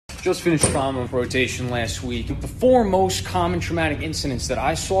Just finished trauma rotation last week. The 4 most common traumatic incidents that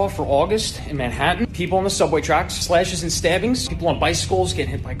I saw for August in Manhattan: people on the subway tracks, slashes and stabbings, people on bicycles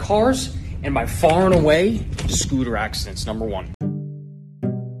getting hit by cars, and by far and away, scooter accidents, number 1.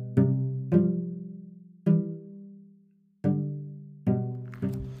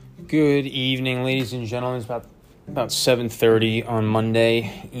 Good evening, ladies and gentlemen. It's about 7:30 on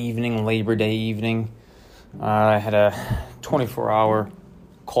Monday evening, Labor Day evening. I had a 24-hour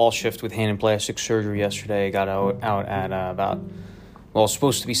call shift with hand and plastic surgery yesterday. I got out at it was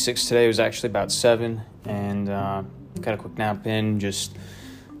supposed to be 6 today. It was actually about 7, and got a quick nap in. Just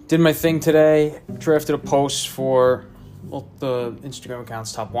did my thing today. Drafted a post for both the Instagram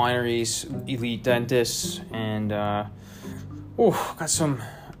accounts, Top Wineries, Elite Dentists, and got some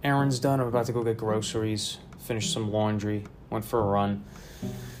errands done. I'm about to go get groceries, finish some laundry, went for a run,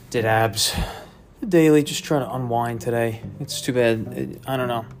 did abs. Daily, just trying to unwind today. It's too bad. I don't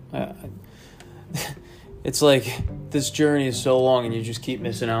know. It's like this journey is so long and you just keep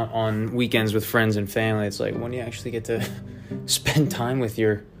missing out on weekends with friends and family. It's like, when do you actually get to spend time with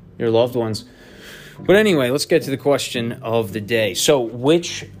your loved ones? But anyway, let's get to the question of the day. So,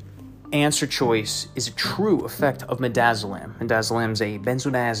 which answer choice is a true effect of midazolam? Midazolam is a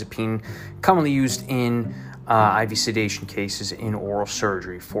benzodiazepine commonly used in IV sedation cases in oral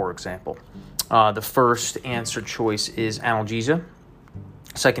surgery, for example. The first answer choice is analgesia.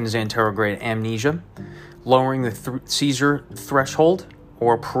 Second is anterograde amnesia, lowering the seizure threshold,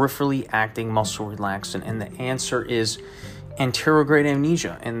 or peripherally acting muscle relaxant. And the answer is anterograde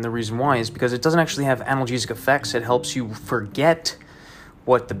amnesia. And the reason why is because it doesn't actually have analgesic effects. It helps you forget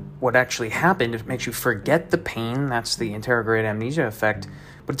what actually happened. It makes you forget the pain. That's the anterograde amnesia effect.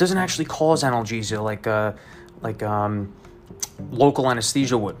 But it doesn't actually cause analgesia like local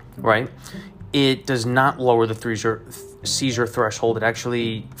anesthesia would, right? It does not lower the seizure threshold. It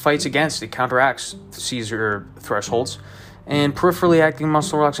actually fights against, it counteracts seizure thresholds. And peripherally acting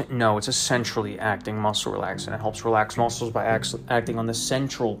muscle relaxant, no, it's a centrally acting muscle relaxant. It helps relax muscles by acting on the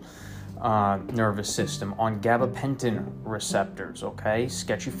central nervous system, on gabapentin receptors, okay?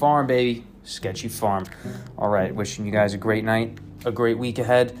 Sketchy farm, baby. Sketchy farm. All right, wishing you guys a great night, a great week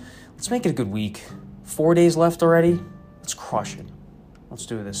ahead. Let's make it a good week. 4 days left already. Let's crush it. Let's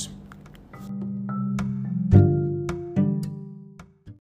do this.